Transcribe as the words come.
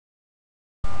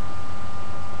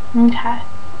Okay.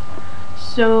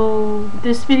 So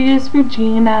this video is for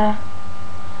Gina.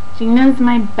 Gina's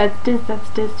my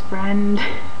bestest friend.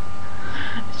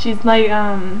 She's like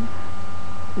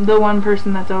the one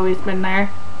person that's always been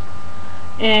there.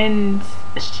 And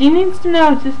she needs to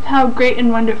know just how great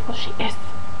and wonderful she is.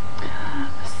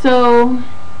 So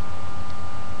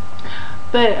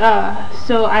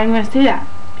so I'm gonna say that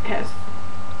because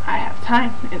I have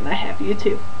time and I have you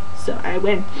too. So I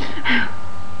win.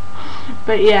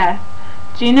 But yeah,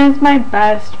 Gina's my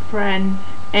best friend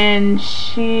and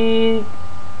she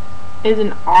is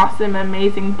an awesome,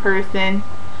 amazing person,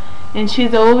 and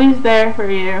she's always there for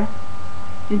you,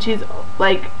 and she's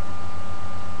like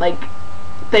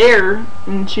there,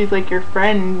 and she's like your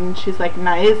friend, and she's like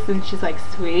nice, and she's like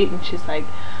sweet, and she's like,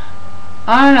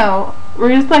 I don't know, we're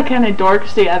just like kind of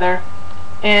dorks together,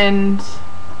 and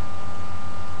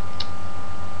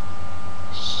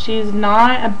she's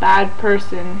not a bad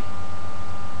person.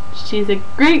 She's a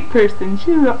great person. She's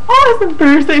an awesome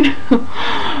person.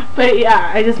 But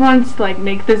yeah, I just wanted to like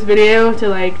make this video to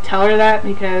like tell her that,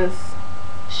 because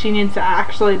she needs to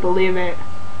actually believe it,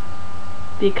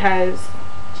 because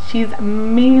she's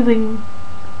amazing,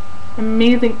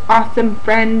 awesome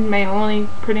friend,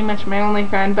 pretty much my only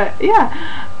friend. But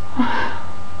yeah, I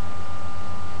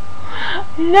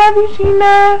love you,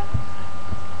 Gina.